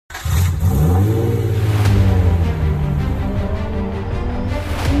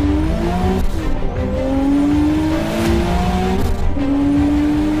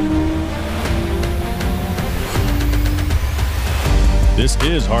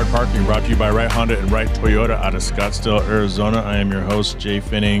is Hard Parking, brought to you by Wright Honda and Wright Toyota out of Scottsdale, Arizona. I am your host, Jay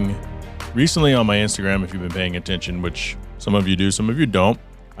Finning. Recently on my Instagram, if you've been paying attention, which some of you do, some of you don't,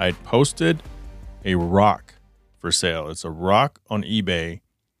 I posted a rock for sale. It's a rock on eBay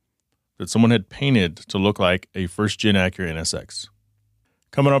that someone had painted to look like a first-gen Acura NSX.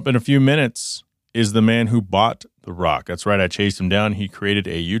 Coming up in a few minutes is the man who bought the rock. That's right, I chased him down. He created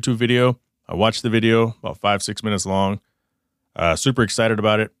a YouTube video. I watched the video, about 5-6 minutes long. Super excited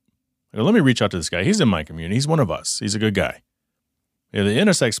about it. Let me reach out to this guy. He's in my community. He's one of us. He's a good guy. Yeah, the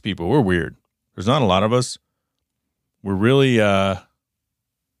NSX people, we're weird. There's not a lot of us. We're really, our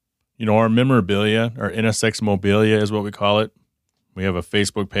memorabilia, our NSX mobilia is what we call it. We have a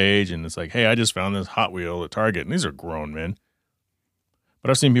Facebook page, and it's like, hey, I just found this Hot Wheel at Target, and these are grown men. But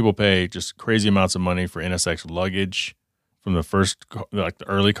I've seen people pay just crazy amounts of money for NSX luggage from the first, like the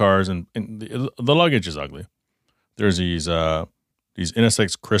early cars, and the luggage is ugly. There's these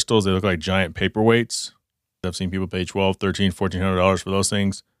NSX crystals. They look like giant paperweights. I've seen people pay $1,200, $1,300, $1,400 for those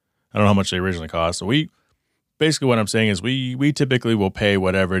things. I don't know how much they originally cost. So basically what I'm saying is we typically will pay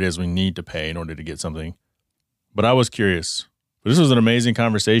whatever it is we need to pay in order to get something. But I was curious. But this was an amazing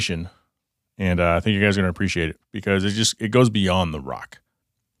conversation, and I think you guys are going to appreciate it because it goes beyond the rock.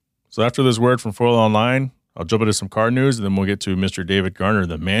 So after this word from Foil Online, I'll jump into some car news, and then we'll get to Mr. David Garner,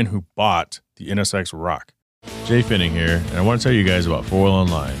 the man who bought the NSX rock. Jay Finning here, and I want to tell you guys about Foil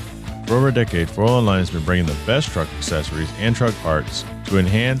Online. For over a decade, Foil Online has been bringing the best truck accessories and truck parts to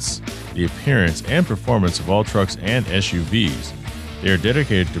enhance the appearance and performance of all trucks and SUVs. They are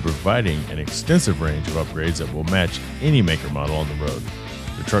dedicated to providing an extensive range of upgrades that will match any maker model on the road.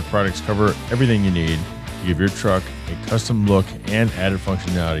 The truck products cover everything you need to give your truck a custom look and added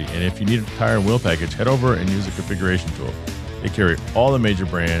functionality. And if you need a tire and wheel package, head over and use the configuration tool. They carry all the major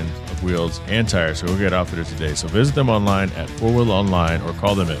brands of wheels and tires, so go get outfitted today. So visit them online at 4Wheel Online or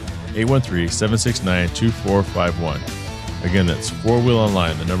call them at 813-769-2451. Again, that's 4Wheel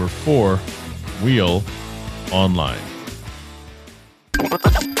Online, the number 4 Wheel Online.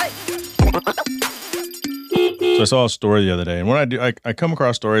 So I saw a story the other day, and when I do, I come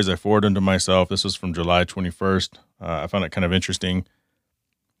across stories, I forward them to myself. This was from July 21st. I found it kind of interesting.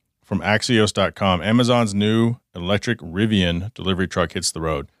 From Axios.com, Amazon's new electric Rivian delivery truck hits the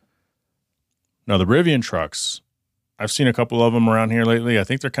road. Now, the Rivian trucks, I've seen a couple of them around here lately. I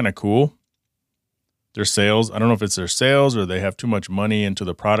think they're kind of cool. Their sales, I don't know if it's their sales or they have too much money into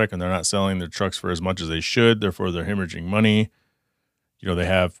the product and they're not selling their trucks for as much as they should. Therefore, they're hemorrhaging money. They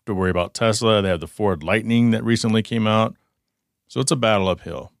have to worry about Tesla. They have the Ford Lightning that recently came out. So it's a battle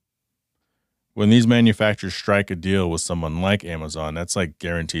uphill. When these manufacturers strike a deal with someone like Amazon, that's like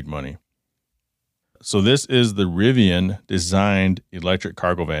guaranteed money. So this is the Rivian designed electric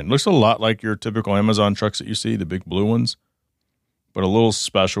cargo van. It looks a lot like your typical Amazon trucks that you see, the big blue ones, but a little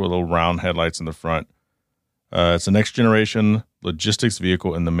special with little round headlights in the front. It's a next generation logistics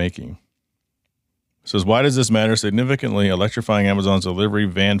vehicle in the making. It says, why does this matter? Significantly electrifying Amazon's delivery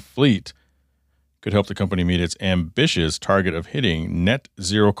van fleet could help the company meet its ambitious target of hitting net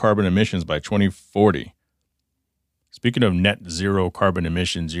zero carbon emissions by 2040. Speaking of net zero carbon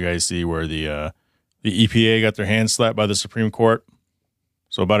emissions, you guys see where the EPA got their hands slapped by the Supreme Court.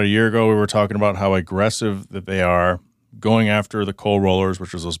 So about a year ago, we were talking about how aggressive that they are going after the coal rollers,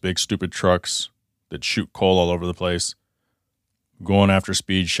 which is those big stupid trucks that shoot coal all over the place, going after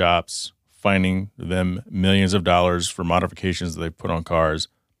speed shops, finding them millions of dollars for modifications that they put on cars.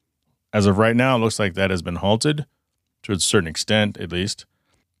 As of right now, it looks like that has been halted to a certain extent, at least.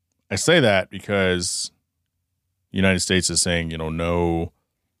 I say that because the United States is saying, no,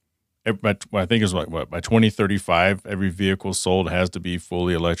 I think it's by 2035, every vehicle sold has to be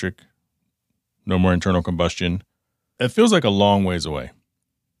fully electric. No more internal combustion. It feels like a long ways away,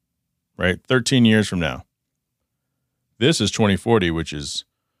 right? 13 years from now. This is 2040, which is,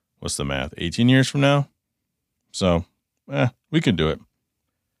 what's the math? 18 years from now? So, we can do it.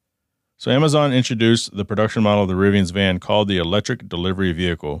 So Amazon introduced the production model of the Rivian's van called the Electric Delivery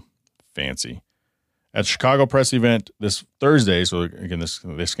Vehicle. Fancy. At Chicago press event this Thursday, so again,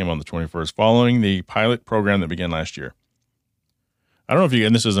 this came on the 21st, following the pilot program that began last year. I don't know if you,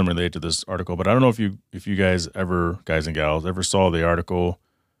 and this isn't related to this article, but I don't know if you guys and gals, ever saw the article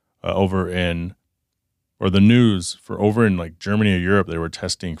over in like Germany or Europe. They were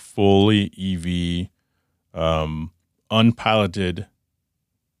testing fully EV, unpiloted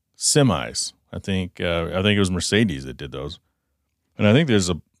semis. I think it was Mercedes that did those, and I think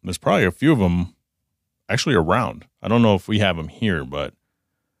there's probably a few of them actually around. I don't know if we have them here, but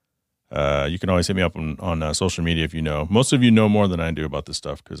you can always hit me up on social media if you know. Most of you know more than I do about this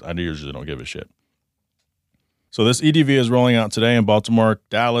stuff because I usually don't give a shit. So this EDV is rolling out today in Baltimore,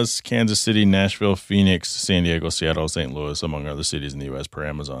 Dallas, Kansas City, Nashville, Phoenix, San Diego, Seattle, St. Louis, among other cities in the U.S. per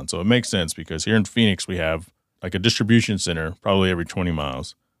Amazon. So it makes sense because here in Phoenix, we have like a distribution center probably every 20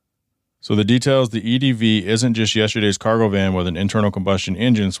 miles. So the details, the EDV isn't just yesterday's cargo van with an internal combustion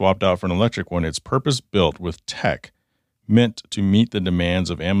engine swapped out for an electric one. It's purpose-built with tech meant to meet the demands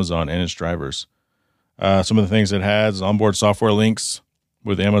of Amazon and its drivers. Some of the things it has, onboard software links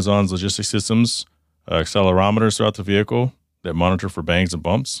with Amazon's logistics systems, accelerometers throughout the vehicle that monitor for bangs and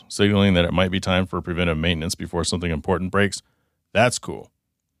bumps, signaling that it might be time for preventive maintenance before something important breaks. That's cool.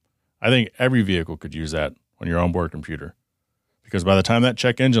 I think every vehicle could use that on your onboard computer, because by the time that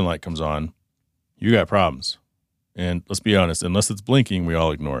check engine light comes on, you got problems. And let's be honest, unless it's blinking, we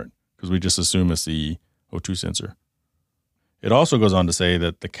all ignore it because we just assume it's the O2 sensor. It also goes on to say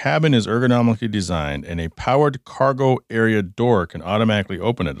that the cabin is ergonomically designed and a powered cargo area door can automatically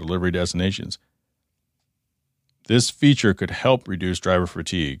open at delivery destinations. This feature could help reduce driver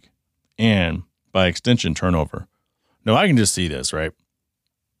fatigue and, by extension, turnover. Now, I can just see this, right?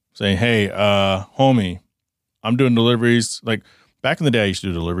 Saying, hey, homie, I'm doing deliveries. Like back in the day, I used to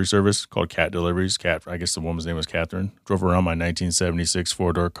do a delivery service called Cat Deliveries. Cat, I guess the woman's name was Catherine. Drove around my 1976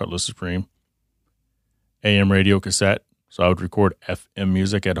 four-door Cutlass Supreme. AM radio cassette. So I would record FM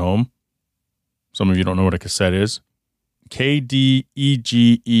music at home. Some of you don't know what a cassette is.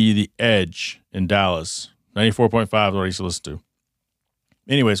 KDEGE, The Edge in Dallas. 94.5 is what I used to listen to.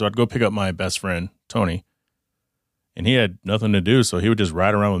 Anyway, so I'd go pick up my best friend, Tony. And he had nothing to do, so he would just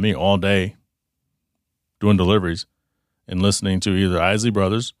ride around with me all day doing deliveries and listening to either Isley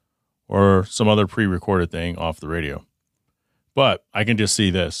Brothers or some other pre-recorded thing off the radio. But I can just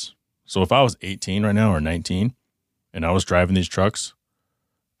see this. So if I was 18 right now or 19 and I was driving these trucks,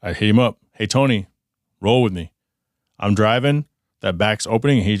 I'd hit him up. Hey, Tony, roll with me. I'm driving. That back's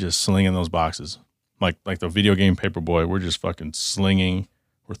opening and he's just slinging those boxes. Like the video game Paperboy, we're just fucking slinging.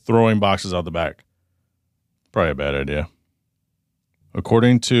 We're throwing boxes out the back. Probably a bad idea.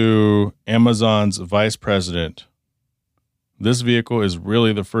 According to Amazon's vice president, this vehicle is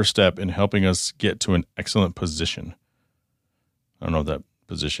really the first step in helping us get to an excellent position. I don't know what that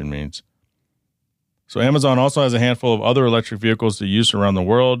position means. So Amazon also has a handful of other electric vehicles to use around the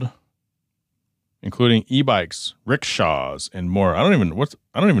world, including e-bikes, rickshaws, and more. I don't even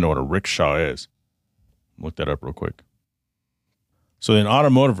know what a rickshaw is. Look that up real quick. So in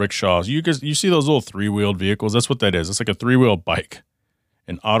automotive rickshaws, you see those little three-wheeled vehicles? That's what that is. It's like a three-wheel bike,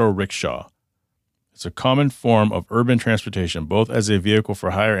 an auto rickshaw. It's a common form of urban transportation, both as a vehicle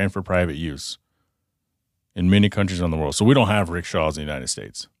for hire and for private use in many countries around the world. So we don't have rickshaws in the United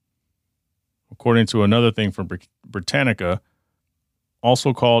States. According to another thing from Britannica,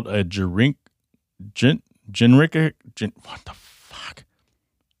 also called a jinrikisha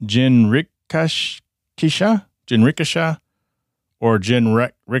or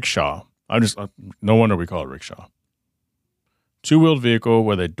rickshaw. No wonder we call it rickshaw. Two-wheeled vehicle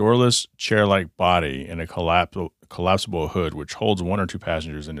with a doorless chair-like body and a collapsible hood, which holds one or two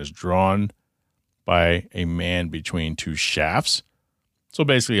passengers and is drawn by a man between two shafts. So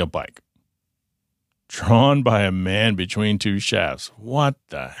basically a bike. Drawn by a man between two shafts. What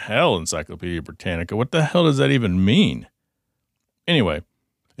the hell, Encyclopedia Britannica? What the hell does that even mean? Anyway,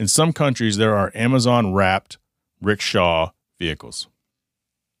 in some countries, there are Amazon-wrapped rickshaw vehicles.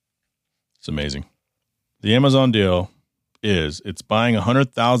 It's amazing. The Amazon deal is it's buying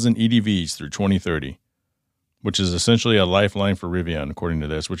 100,000 EDVs through 2030, which is essentially a lifeline for Rivian, according to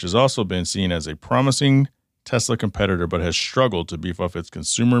this, which has also been seen as a promising Tesla competitor, but has struggled to beef up its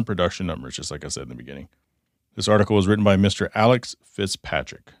consumer production numbers, just like I said in the beginning. This article was written by Mr. Alex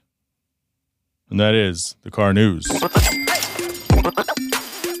Fitzpatrick. And that is the car news.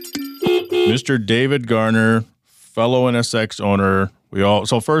 Mr. David Garner, fellow NSX owner.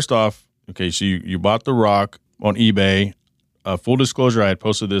 So first off, okay, so you bought the Rock on eBay. Full disclosure, I had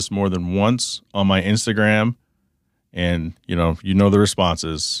posted this more than once on my Instagram, and you know the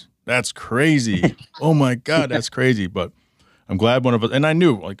responses. That's crazy. Oh my God, that's crazy. But I'm glad one of us, and I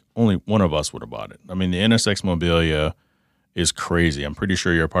knew like only one of us would have bought it. I mean, the NSX Mobilia is crazy. I'm pretty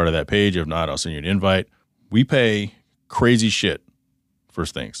sure you're a part of that page. If not, I'll send you an invite. We pay crazy shit for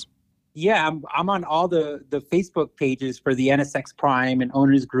things. Yeah, I'm on all the Facebook pages for the NSX Prime and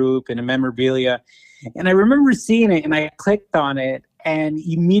Owners Group and a memorabilia. And I remember seeing it and I clicked on it. And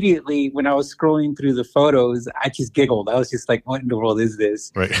immediately when I was scrolling through the photos, I just giggled. I was just like, what in the world is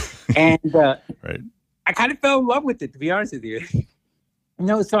this? Right. And right. I kind of fell in love with it, to be honest with you.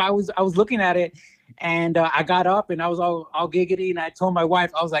 So I was looking at it and I got up and I was all giggity. And I told my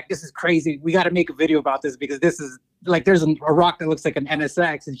wife, I was like, this is crazy. We got to make a video about this because this like there's a rock that looks like an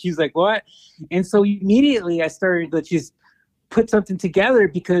NSX. And she's like, what? And so immediately I started to just put something together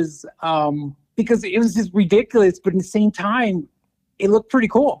because it was just ridiculous, but at the same time, it looked pretty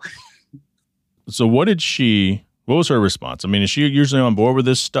cool. So what was her response? I mean, is she usually on board with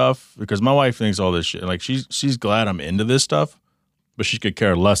this stuff? Because my wife thinks all this shit, like she's glad I'm into this stuff, but she could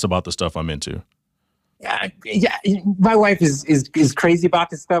care less about the stuff I'm into. Yeah, my wife is crazy about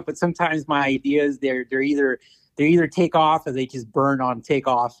this stuff, but sometimes my ideas they're either take off or they just burn on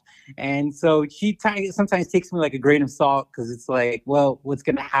takeoff. And so she sometimes takes me like a grain of salt because it's like, well, what's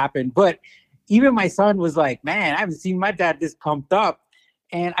gonna happen? But even my son was like, man, I haven't seen my dad this pumped up.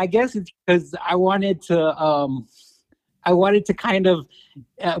 And I guess it's because I wanted to kind of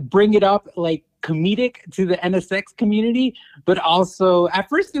bring it up like comedic to the NSX community, but also at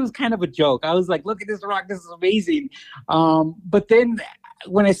first it was kind of a joke. I was like, look at this rock, this is amazing. But then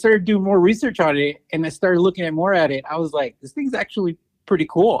when I started doing more research on it and I started looking at more at it, I was like, this thing's actually pretty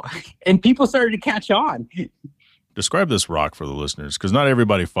cool. And people started to catch on. Describe this rock for the listeners, because not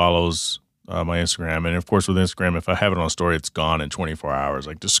everybody follows my Instagram. And of course, with Instagram, if I have it on a story, it's gone in 24 hours.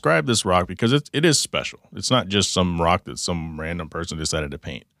 Like, describe this rock because it is special. It's not just some rock that some random person decided to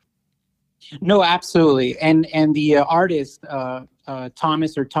paint. No, absolutely. And the artist,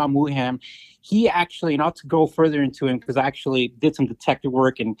 Thomas or Tom Wooham, he actually, not to go further into him, because I actually did some detective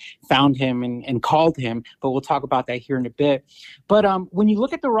work and found him and called him, but we'll talk about that here in a bit. But when you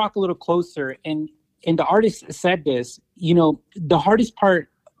look at the rock a little closer, and the artist said this, the hardest part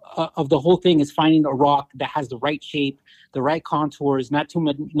of the whole thing is finding a rock that has the right shape, the right contours, not too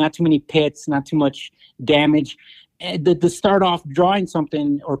many pits, not too much damage. To start off drawing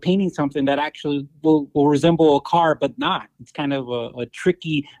something or painting something that actually will resemble a car, but not. It's kind of a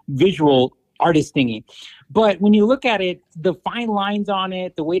tricky visual artist thingy. But when you look at it, the fine lines on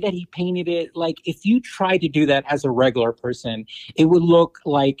it, the way that he painted it, like if you try to do that as a regular person, it would look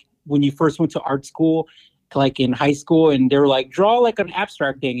like when you first went to art school, like in high school, and they were like, draw like an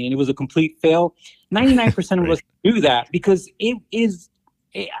abstract thing, and it was a complete fail. 99% of us do that because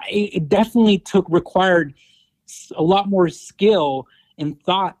it definitely required a lot more skill and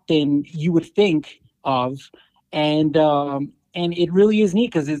thought than you would think of, and it really is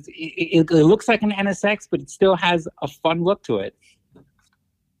neat because it looks like an NSX, but it still has a fun look to it.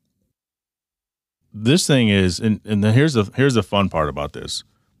 This thing is, and here's the fun part about this.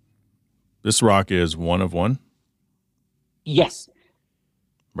 This rock is one of one. Yes.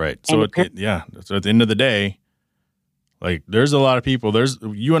 Right. So So at the end of the day, like there's a lot of people.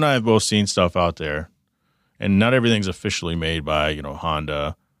 You and I have both seen stuff out there. And not everything's officially made by,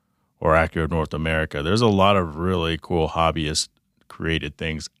 Honda or Acura North America. There's a lot of really cool hobbyist created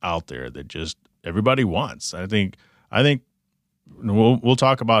things out there that just everybody wants. I think we'll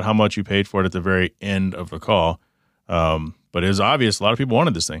talk about how much you paid for it at the very end of the call. But it's obvious a lot of people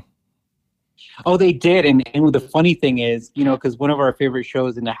wanted this thing. Oh, they did. And the funny thing is, because one of our favorite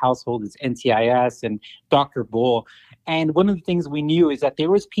shows in the household is NCIS and Dr. Bull. And one of the things we knew is that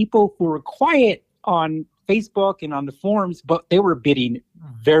there was people who were quiet on Facebook and on the forums, but they were bidding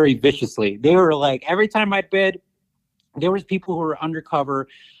very viciously. They were like, every time I bid, there was people who were undercover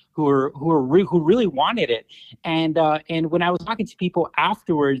who really wanted it. And when I was talking to people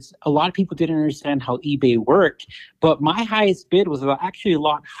afterwards, a lot of people didn't understand how eBay worked, but my highest bid was actually a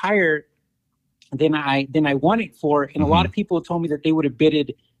lot higher than I wanted for. And a lot of people told me that they would have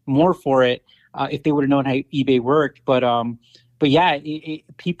bidded more for it if they would have known how eBay worked. But yeah,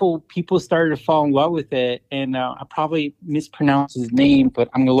 people started to fall in love with it, and I probably mispronounced his name, but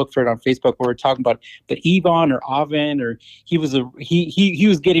I'm gonna look for it on Facebook where we're talking about it. But Yvon or Avin, or he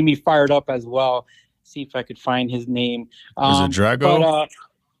was getting me fired up as well. See if I could find his name. Is it Drago?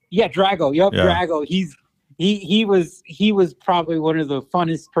 Yeah, Drago. Yep, yeah. Drago. He was probably one of the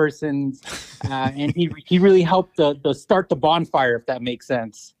funnest persons, and he really helped the start the bonfire, if that makes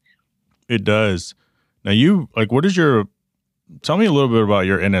sense. It does. Now tell me a little bit about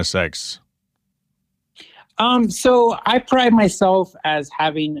your NSX. So I pride myself as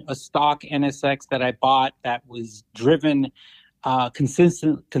having a stock NSX that I bought that was driven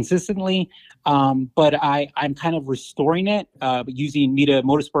consistently, but I'm kind of restoring it using Mita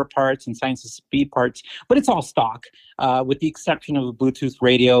Motorsport parts and Science of Speed parts, but it's all stock with the exception of a Bluetooth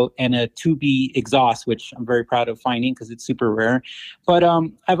radio and a 2B exhaust, which I'm very proud of finding because it's super rare. But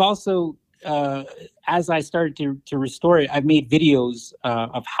I've also as I started to restore it, I've made videos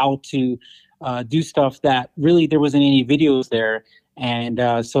of how to do stuff that really there wasn't any videos there.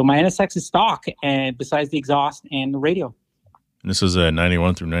 And so my NSX is stock, and besides the exhaust and the radio. And this is a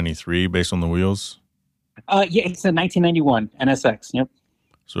 91 through 93 based on the wheels? Yeah, it's a 1991 NSX. Yep.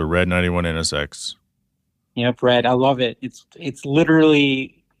 So a red 91 NSX. Yep, red. I love it. It's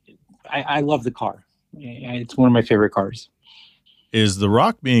literally I love the car. It's one of my favorite cars. Is the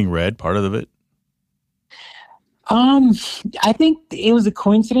rock being red part of it? Um, I think it was a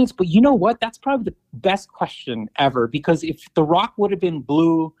coincidence, but you know what? That's probably the best question ever because if the rock would have been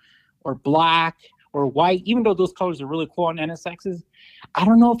blue or black or white, even though those colors are really cool on NSXs, I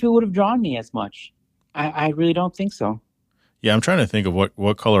don't know if it would have drawn me as much. I really don't think so. Yeah, I'm trying to think of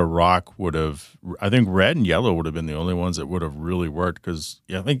what color rock would have. I think red and yellow would have been the only ones that would have really worked because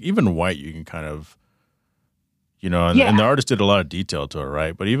yeah, I think even white you can kind of and the Yeah, artist did a lot of detail to it,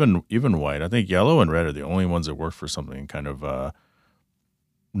 right? But even white, I think yellow and red are the only ones that work for something kind of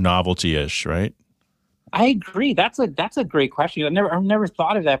novelty-ish, right? I agree. That's a great question. I've never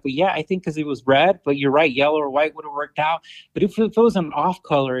thought of that, but yeah, I think because it was red, but you're right, yellow or white would have worked out. But if it was an off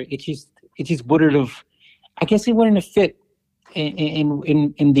color, it just wouldn't have. I guess it wouldn't have fit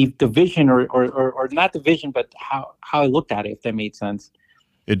in the vision or not the vision, but how I looked at it. If that made sense.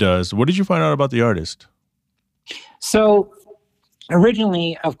 It does. What did you find out about the artist? So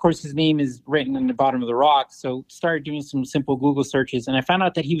originally, of course, his name is written in the bottom of the rock. So started doing some simple Google searches, and I found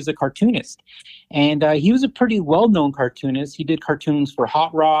out that he was a cartoonist, and he was a pretty well-known cartoonist. He did cartoons for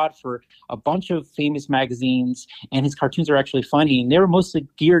Hot Rod, for a bunch of famous magazines, and his cartoons are actually funny. And they were mostly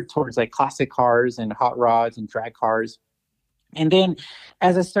geared towards like classic cars and hot rods and drag cars. And then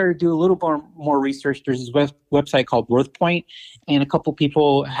as I started to do a little more research, there's this website called Worth Point, and a couple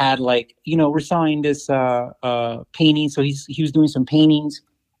people had like, we're selling this painting. So he was doing some paintings.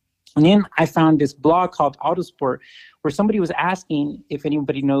 And then I found this blog called Autosport where somebody was asking if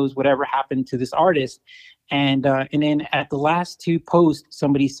anybody knows whatever happened to this artist. And then at the last two posts,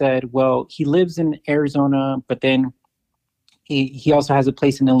 somebody said, well, he lives in Arizona, but then he also has a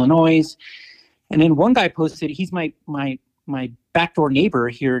place in Illinois. And then one guy posted, he's my backdoor neighbor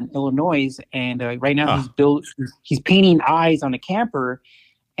here in Illinois, and right now Ah, he's painting eyes on a camper,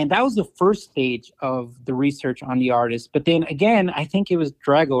 and that was the first stage of the research on the artist. But then again, I think it was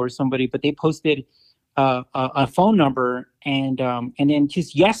Drago or somebody, but they posted a phone number, and then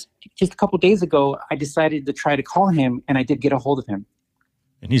just a couple days ago, I decided to try to call him, and I did get a hold of him.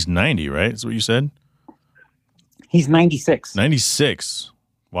 and he's 90, right? That's what you said. He's 96. 96.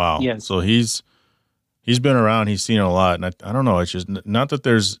 Wow. Yes. So he's been around. He's seen a lot, and I don't know. It's just not that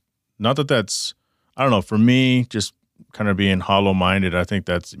that's. I don't know. For me, just kind of being hollow minded, I think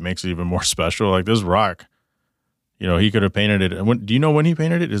that makes it even more special. Like this rock, he could have painted it. And do you know when he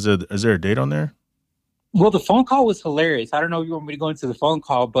painted it? Is there a date on there? Well, the phone call was hilarious. I don't know if you want me to go into the phone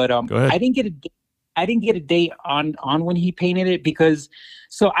call, but Go ahead. I didn't get a date on when he painted it because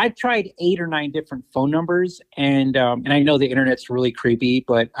so I tried 8 or 9 different phone numbers and I know the internet's really creepy,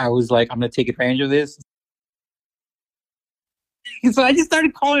 but I was like, I'm gonna take advantage of this. So I just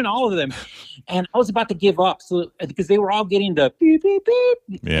started calling all of them, and I was about to give up. So because they were all getting the beep beep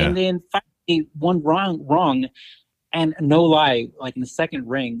beep, Yeah. and then finally one rung, and no lie, like in the second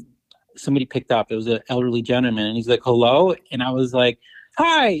ring, somebody picked up. It was an elderly gentleman, and he's like, "Hello," and I was like,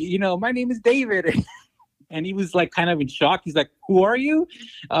 "Hi, my name is David." And he was like kind of in shock. He's like, "Who are you?"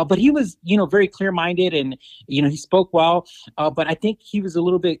 But he was, very clear-minded, and he spoke well. But I think he was a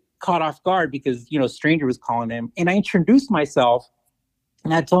little bit caught off guard because a stranger was calling him, and I introduced myself,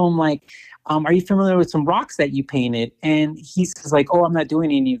 and I told him like, "Are you familiar with some rocks that you painted?" And he says like, "Oh, I'm not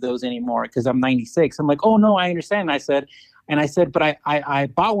doing any of those anymore because I'm 96." I'm like, "Oh no, I understand." And I said, but I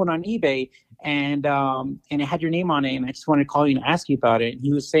bought one on eBay and it had your name on it, and I just wanted to call you and ask you about it. And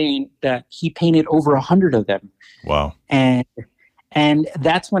he was saying that he painted over 100 of them, Wow. and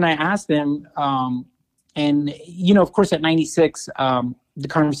that's when I asked him, and of course at 96, the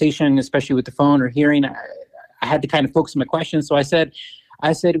conversation, especially with the phone or hearing, I had to kind of focus on my questions. So I said,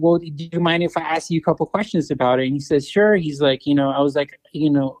 well, do you mind if I ask you a couple questions about it? And he says, sure. He's like, I was like,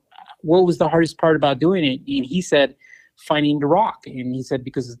 what was the hardest part about doing it? And he said, finding the rock. And he said,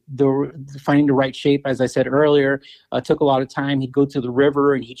 because finding the right shape, as I said earlier, took a lot of time. He'd go to the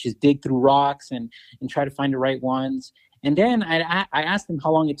river and he'd just dig through rocks and try to find the right ones. And then I asked him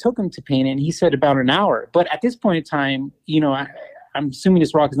how long it took him to paint it, and he said about an hour. But at this point in time, I'm assuming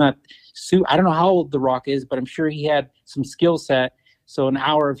this rock is not, I don't know how old the rock is, but I'm sure he had some skill set. So an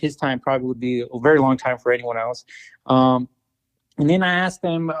hour of his time probably would be a very long time for anyone else. And then I asked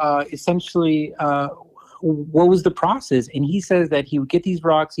him essentially what was the process, and he says that he would get these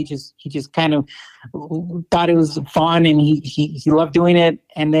rocks. He just kind of thought it was fun, and he loved doing it.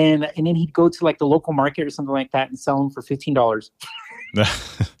 And then he'd go to like the local market or something like that and sell them for $15.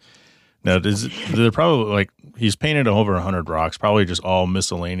 Now, they're probably like he's painted over 100 rocks, probably just all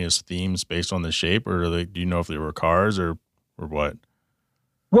miscellaneous themes based on the shape, or do you know if they were cars or what?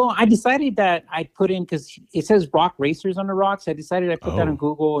 Well, I decided that I'd put in, because it says rock racers on the rocks. I decided I put that on Oh,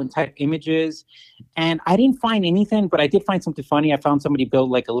 Google and type images, and I didn't find anything, but I did find something funny. I found somebody built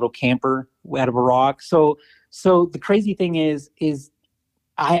like a little camper out of a rock. So the crazy thing is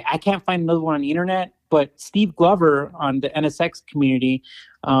I can't find another one on the internet, but Steve Glover on the NSX community,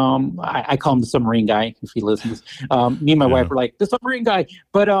 I call him the submarine guy if he listens. Me and my yeah. wife were like, the submarine guy.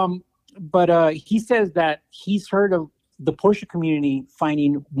 But he says that he's heard of the Porsche community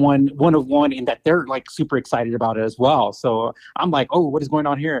finding one of one, and that they're like super excited about it as well. So I'm like, oh, what is going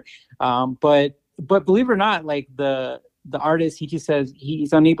on here? But believe it or not, like the artist, he just says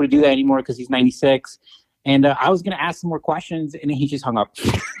he's unable to do that anymore because he's 96. And I was going to ask some more questions, and then he just hung up.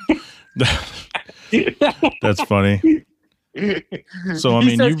 That's funny. So, I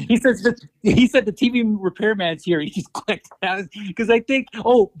mean, he said the TV repairman's here. He just clicked because I think.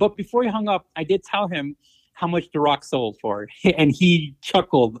 Oh, but before he hung up, I did tell him how much the rock sold for, and he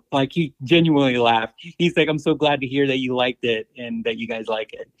chuckled, like he genuinely laughed. He's like, "I'm so glad to hear that you liked it and that you guys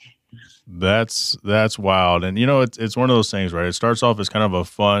like it." that's wild. And, you know, it's one of those things, right? It starts off as kind of a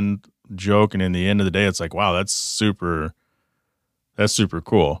fun joke, and in the end of the day, it's like, wow, that's super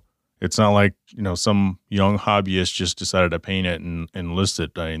cool. It's not like, you know, some young hobbyist just decided to paint it and list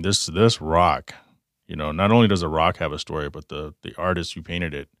it. I mean, this rock, you know, not only does a rock have a story, but the artist who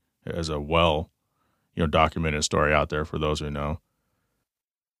painted it has a documented story out there for those who know.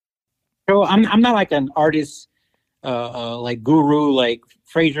 So I'm not like an artist, like guru, like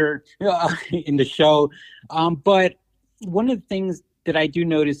Fraser in the show. But one of the things that I do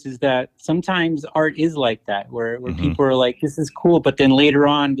notice is that sometimes art is like that, where people are like, this is cool, but then later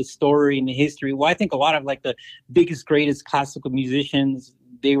on, the story and the history. Well, I think a lot of like the biggest, greatest classical musicians,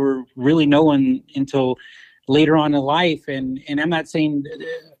 they were really known until later on in life. And I'm not saying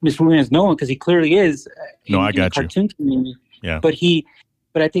Mr. Williams is known, because he clearly is. I got you. Cartoon community. Yeah.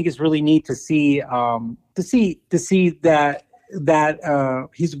 But I think it's really neat to see that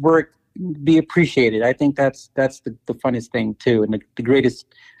his work be appreciated. I think that's the funnest thing too, and the greatest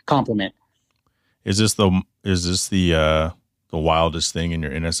compliment. Is this the wildest thing in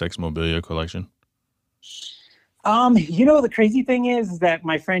your NSX Mobilia collection? The crazy thing is that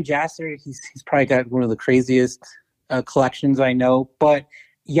my friend Jasser, he's probably got one of the craziest collections I know. But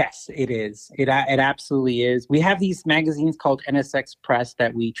yes, it is. It absolutely is. We have these magazines called NSX Press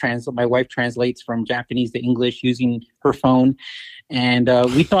that we translate. My wife translates from Japanese to English using her phone, and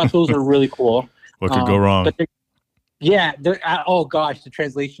we thought those are really cool. What could go wrong? Oh gosh, the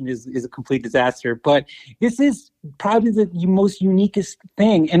translation is a complete disaster. But this is probably the most uniquest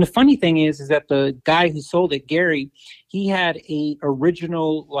thing. And the funny thing is that the guy who sold it, Gary, he had a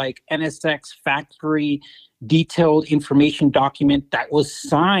original like NSX factory detailed information document that was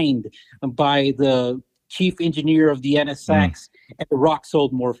signed by the chief engineer of the NSX, and the rock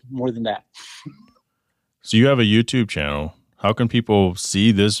sold more than that. So you have a YouTube channel. How can people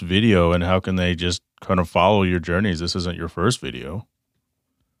see this video, and how can they just kind of follow your journeys? This isn't your first video.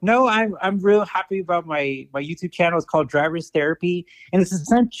 No, I'm real happy about my YouTube channel. It's called Driver's Therapy, and it's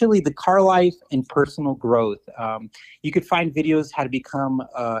essentially the car life and personal growth. You could find videos how to become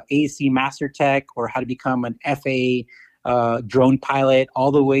ASC Master Tech, or how to become an FAA drone pilot,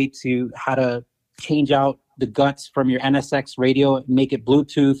 all the way to how to change out the guts from your NSX radio and make it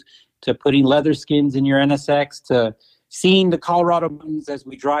Bluetooth, to putting leather skins in your NSX, to seeing the Colorado mountains as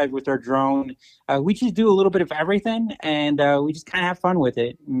we drive with our drone. We just do a little bit of everything, and we just kind of have fun with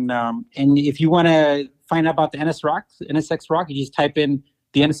it. And if you want to find out about the NSX Rock, you just type in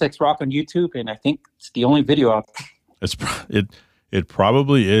the NSX Rock on YouTube, and I think it's the only video out there. It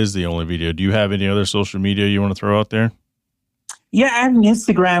probably is the only video. Do you have any other social media you want to throw out there? Yeah, I have an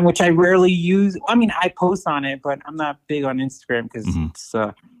Instagram, which I rarely use. I mean, I post on it, but I'm not big on Instagram because it's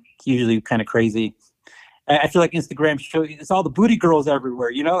usually kind of crazy. I feel like Instagram it's all the booty girls everywhere,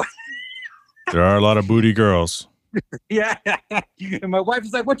 you know? There are a lot of booty girls. Yeah. And my wife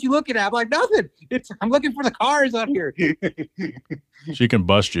is like, what you looking at? I'm like, nothing. I'm looking for the cars out here. She can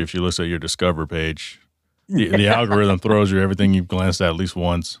bust you if she looks at your Discover page. The algorithm throws you everything you've glanced at least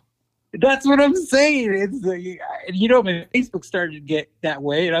once. That's what I'm saying. It's my Facebook started to get that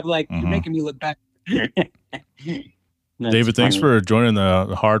way, and I'm like, you're making me look bad. David, thanks for joining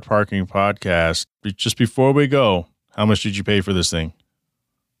the Hard Parking Podcast. Just before we go, how much did you pay for this thing?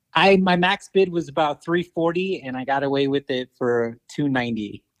 My max bid was about $340, and I got away with it for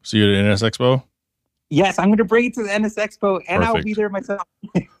 $290. See you at NS Expo? Yes, I'm going to bring it to the NS Expo, and I'll be there myself.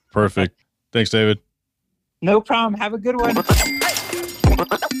 Perfect. Thanks, David. No problem. Have a good one. I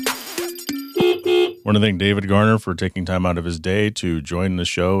want to thank David Garner for taking time out of his day to join the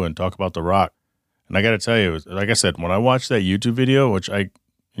show and talk about the rock. And I got to tell you, like I said, when I watched that YouTube video, which I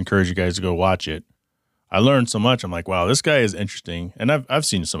encourage you guys to go watch it. I learned so much. I'm like, wow, this guy is interesting. And I've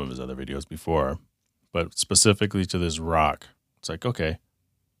seen some of his other videos before, but specifically to this rock, it's like, okay,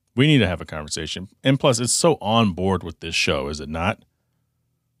 we need to have a conversation. And plus, it's so on board with this show, is it not?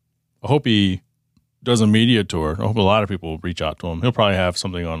 I hope he does a media tour. I hope a lot of people reach out to him. He'll probably have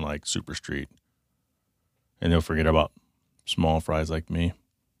something on like Super Street, and he'll forget about small fries like me.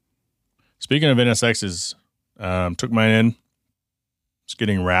 Speaking of NSXs, took mine in. It's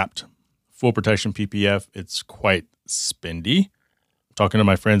getting wrapped. Full protection PPF. It's quite spendy. Talking to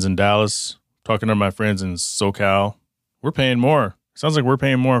my friends in Dallas, talking to my friends in SoCal. We're paying more. Sounds like we're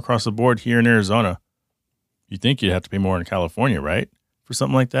paying more across the board here in Arizona. You'd think you'd have to pay more in California, right? For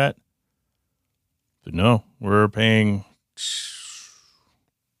something like that. But no, we're paying.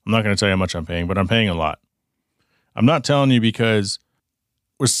 I'm not going to tell you how much I'm paying, but I'm paying a lot. I'm not telling you because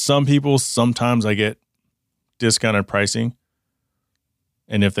with some people, sometimes I get discounted pricing.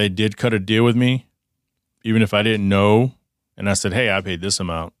 And if they did cut a deal with me, even if I didn't know, and I said, hey, I paid this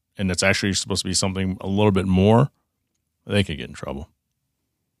amount, and it's actually supposed to be something a little bit more, they could get in trouble.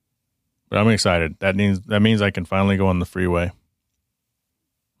 But I'm excited. That means I can finally go on the freeway. I'm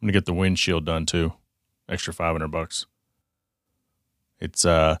going to get the windshield done too. Extra $500. It's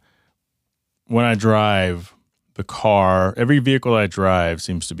when I drive the car, every vehicle I drive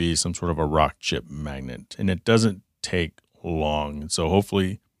seems to be some sort of a rock chip magnet, and it doesn't take long. And so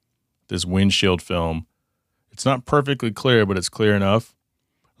hopefully this windshield film, it's not perfectly clear, but it's clear enough.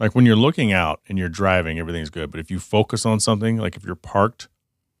 Like when you're looking out and you're driving, everything's good. But if you focus on something, like if you're parked,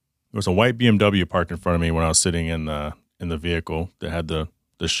 there was a white BMW parked in front of me when I was sitting in the vehicle that had the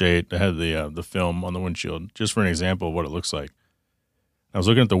shade, that had the film on the windshield, just for an example of what it looks like. I was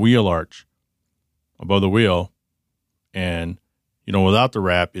looking at the wheel arch above the wheel, and without the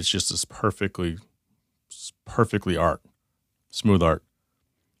wrap, it's just this perfectly smooth arc.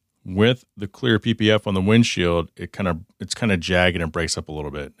 With the clear PPF on the windshield, it's kind of jagged and breaks up a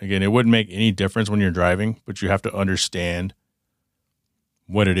little bit. Again, it wouldn't make any difference when you're driving, but you have to understand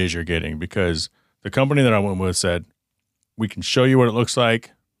what it is you're getting, because the company that I went with said, we can show you what it looks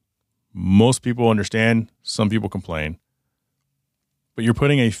like. Most people understand. Some people complain. But you're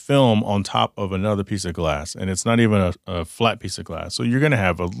putting a film on top of another piece of glass, and it's not even a flat piece of glass. So you're going to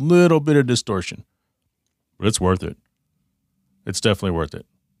have a little bit of distortion, but it's worth it. It's definitely worth it.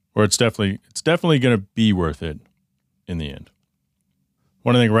 Or it's definitely going to be worth it in the end.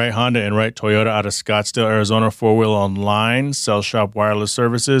 Want to thank Right Honda and Right Toyota out of Scottsdale, Arizona. 4Wheel Online, Sell Shop Wireless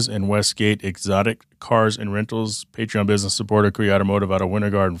Services, and Westgate Exotic Cars and Rentals. Patreon business supporter, Cree Automotive out of Winter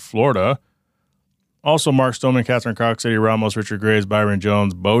Garden, Florida. Also, Mark Stoneman, Catherine Cox, Eddie Ramos, Richard Graves, Byron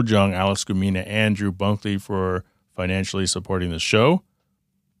Jones, Bo Jung, Alex Gumina, and Drew Bunkley for financially supporting the show.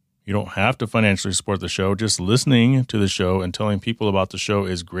 You don't have to financially support the show. Just listening to the show and telling people about the show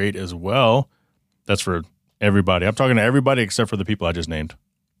is great as well. That's for everybody. I'm talking to everybody except for the people I just named.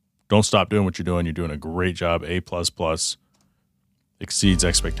 Don't stop doing what you're doing. You're doing a great job. A++. Exceeds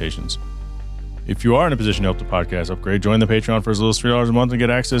expectations. If you are in a position to help the podcast upgrade, join the Patreon for as little as $3 a month and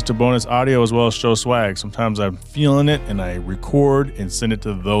get access to bonus audio as well as show swag. Sometimes I'm feeling it and I record and send it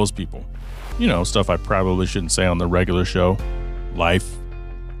to those people. Stuff I probably shouldn't say on the regular show. Life,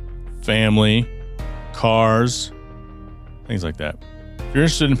 family, cars, things like that. If you're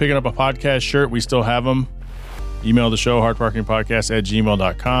interested in picking up a podcast shirt, we still have them. Email the show,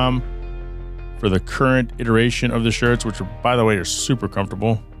 hardparkingpodcast@gmail.com, for the current iteration of the shirts, which, by the way, are super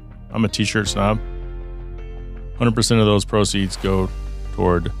comfortable. I'm a t-shirt snob. 100% of those proceeds go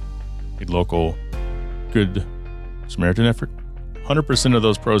toward a local Good Samaritan effort. 100% of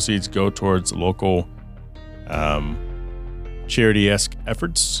those proceeds go towards local charity-esque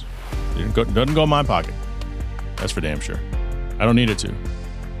efforts. It doesn't go in my pocket. That's for damn sure. I don't need it to.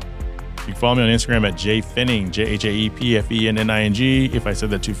 You can follow me on Instagram at jfenning, JHAEPFENNING. If I said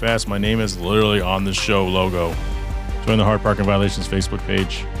that too fast, my name is literally on the show logo. Join the Hard Parking Violations Facebook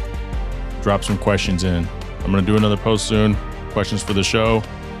page. Drop some questions in. I'm going to do another post soon. Questions for the show.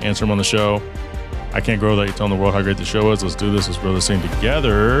 Answer them on the show. I can't grow without you telling the world how great the show is. Let's do this. Let's grow this thing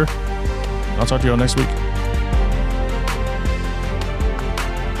together. I'll talk to you all next week.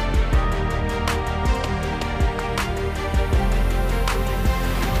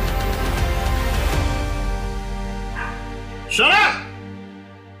 Shut up!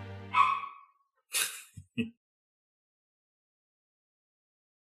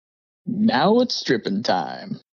 Now it's stripping time.